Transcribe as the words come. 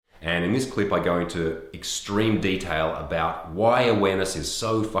And in this clip, I go into extreme detail about why awareness is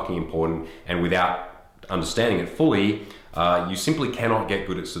so fucking important, and without understanding it fully, you simply cannot get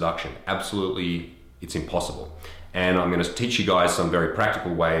good at seduction. Absolutely, it's impossible. And I'm going to teach you guys some very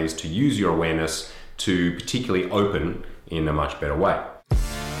practical ways to use your awareness to particularly open in a much better way.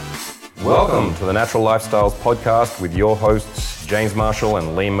 Welcome to the Natural Lifestyles Podcast with your hosts, James Marshall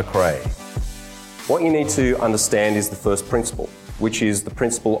and Liam McRae. What you need to understand is the first principle, which is the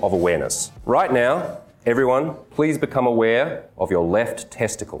principle of awareness. Right now, everyone, please become aware of your left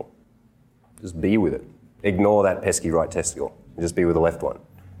testicle. Just be with it. Ignore that pesky right testicle. Just be with the left one.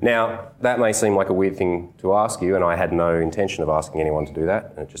 Now, that may seem like a weird thing to ask you, and I had no intention of asking anyone to do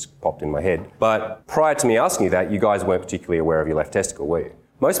that, and it just popped in my head. But prior to me asking you that, you guys weren't particularly aware of your left testicle, were you?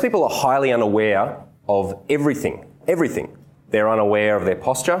 Most people are highly unaware of everything. Everything. They're unaware of their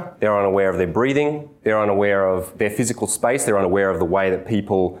posture, they're unaware of their breathing, they're unaware of their physical space, they're unaware of the way that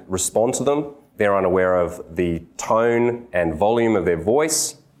people respond to them, they're unaware of the tone and volume of their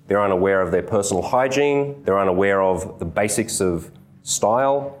voice, they're unaware of their personal hygiene, they're unaware of the basics of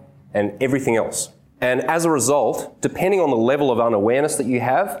style and everything else. And as a result, depending on the level of unawareness that you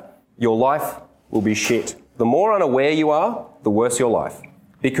have, your life will be shit. The more unaware you are, the worse your life.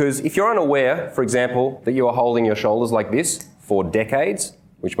 Because if you're unaware, for example, that you are holding your shoulders like this for decades,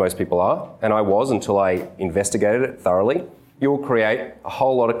 which most people are, and I was until I investigated it thoroughly, you'll create a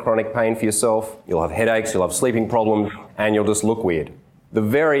whole lot of chronic pain for yourself, you'll have headaches, you'll have sleeping problems, and you'll just look weird. The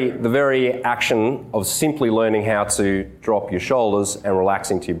very action of simply learning how to drop your shoulders and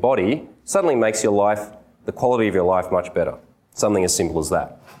relax into your body suddenly makes your life, the quality of your life, much better. Something as simple as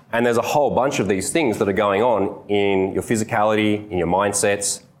that. And there's a whole bunch of these things that are going on in your physicality, in your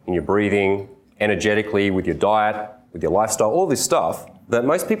mindsets, in your breathing, energetically, with your diet, with your lifestyle, all this stuff that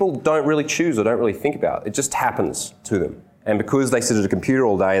most people don't really choose or don't really think about. It just happens to them. And because they sit at a computer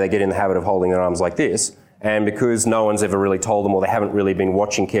all day, they get in the habit of holding their arms like this. And because no one's ever really told them, or they haven't really been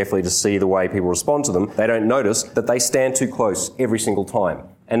watching carefully to see the way people respond to them, they don't notice that they stand too close every single time.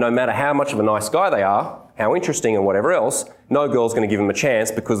 And no matter how much of a nice guy they are, how interesting and whatever else, no girl's going to give him a chance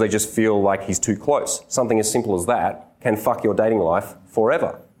because they just feel like he's too close. Something as simple as that can fuck your dating life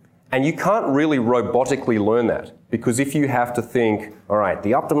forever. And you can't really robotically learn that, because if you have to think, all right,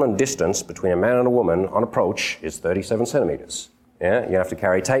 the optimum distance between a man and a woman on approach is 37 centimeters. Yeah, you're going to have to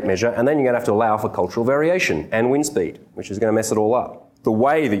carry a tape measure, and then you're going to have to allow for cultural variation and wind speed, which is going to mess it all up. The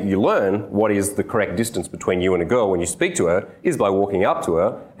way that you learn what is the correct distance between you and a girl when you speak to her is by walking up to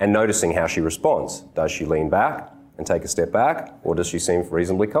her and noticing how she responds. Does she lean back and take a step back, or does she seem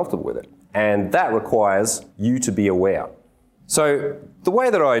reasonably comfortable with it? And that requires you to be aware. So the way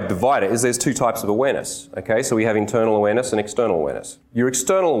that I divide it is there's two types of awareness. Okay, so we have internal awareness and external awareness. Your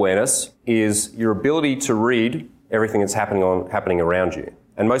external awareness is your ability to read everything that's happening around you.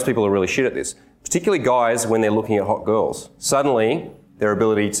 And most people are really shit at this, particularly guys when they're looking at hot girls. Suddenly, their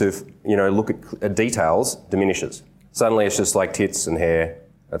ability to, look at details diminishes. Suddenly, it's just like tits and hair.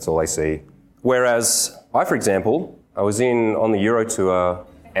 That's all they see. Whereas I, for example, I was on the Euro tour,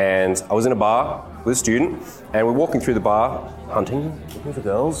 and I was in a bar with a student, and we're walking through the bar, hunting, looking for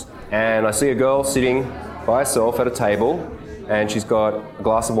girls, and I see a girl sitting by herself at a table, and she's got a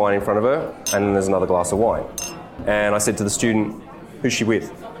glass of wine in front of her, and then there's another glass of wine. And I said to the student, who's she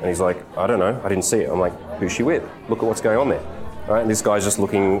with? And he's like, I don't know, I didn't see it. I'm like, who's she with? Look at what's going on there. All right, and this guy's just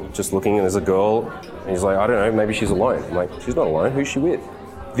looking, and there's a girl, and he's like, I don't know, maybe she's alone. I'm like, she's not alone, who's she with?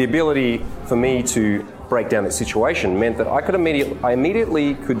 The ability for me to break down that situation meant that I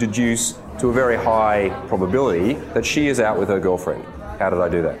immediately could deduce to a very high probability that she is out with her girlfriend. How did I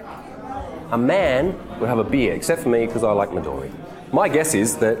do that? A man would have a beer, except for me, because I like Midori. My guess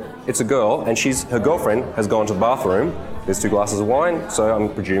is that it's a girl, and her girlfriend has gone to the bathroom. There's 2 glasses of wine, so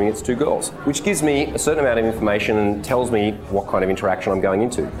I'm presuming it's 2 girls, which gives me a certain amount of information and tells me what kind of interaction I'm going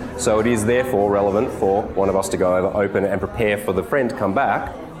into. So it is therefore relevant for one of us to go over, open, and prepare for the friend to come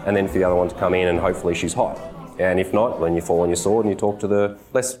back, and then for the other one to come in, and hopefully she's hot. And if not, then you fall on your sword and you talk to the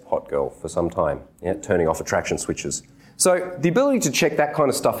less hot girl for some time, turning off attraction switches. So the ability to check that kind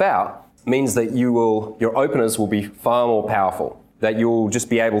of stuff out means that your openers will be far more powerful, that you'll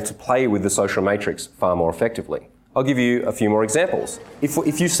just be able to play with the social matrix far more effectively. I'll give you a few more examples.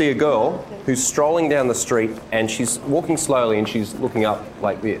 If you see a girl who's strolling down the street and she's walking slowly and she's looking up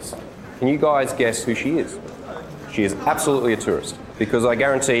like this, can you guys guess who she is? She is absolutely a tourist, because I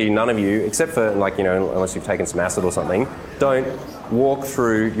guarantee none of you, except for unless you've taken some acid or something, don't walk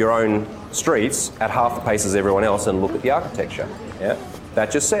through your own streets at half the pace as everyone else and look at the architecture. Yeah,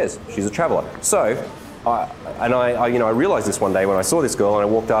 that just says she's a traveller. So, I realised this one day when I saw this girl, and I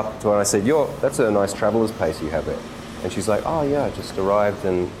walked up to her and I said, that's a nice traveller's pace you have there. And she's like, oh yeah, I just arrived.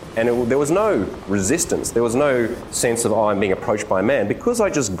 And there was no resistance. There was no sense of, oh, I'm being approached by a man, because I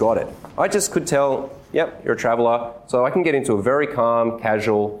just got it. I just could tell, yep, you're a traveller. So I can get into a very calm,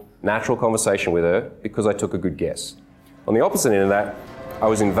 casual, natural conversation with her because I took a good guess. On the opposite end of that, I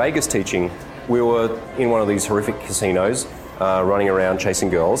was in Vegas teaching. We were in one of these horrific casinos, running around chasing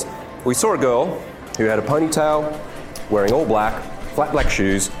girls. We saw a girl who had a ponytail, wearing all black, flat black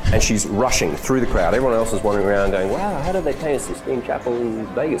shoes, and she's rushing through the crowd. Everyone else is wandering around going, wow, how did they pay us this Sistine Chapel in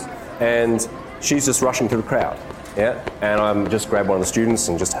Vegas? And she's just rushing through the crowd. Yeah, and I'm just grab one of the students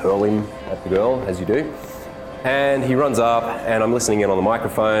and just hurl him at the girl, as you do. And he runs up, and I'm listening in on the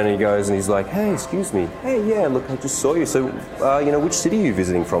microphone, and he goes and he's like, hey, excuse me. Hey, yeah, look, I just saw you. So, which city are you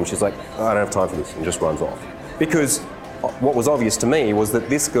visiting from? She's like, oh, I don't have time for this, and just runs off. Because what was obvious to me was that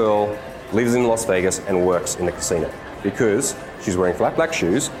this girl lives in Las Vegas and works in the casino. Because she's wearing flat black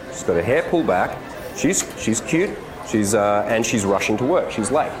shoes, she's got her hair pulled back, she's cute, and she's rushing to work.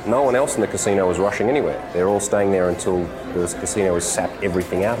 She's late. No one else in the casino is rushing anywhere. They're all staying there until the casino has sapped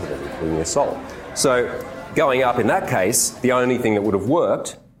everything out of them, including their soul. So going up in that case, the only thing that would have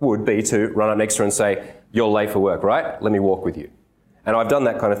worked would be to run up next to her and say, you're late for work, right? Let me walk with you. And I've done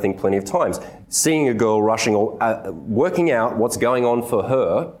that kind of thing plenty of times. Seeing a girl rushing, or working out what's going on for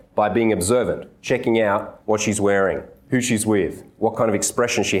her by being observant, checking out what she's wearing, who she's with, what kind of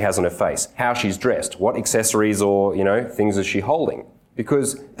expression she has on her face, how she's dressed, what accessories or, things is she holding.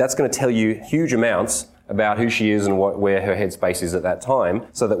 Because that's going to tell you huge amounts about who she is and where her headspace is at that time,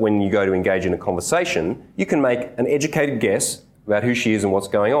 so that when you go to engage in a conversation, you can make an educated guess about who she is and what's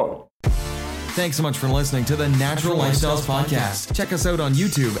going on. Thanks so much for listening to the Natural Lifestyles Podcast. Check us out on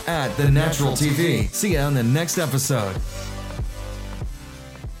YouTube at The Natural TV. See you on the next episode.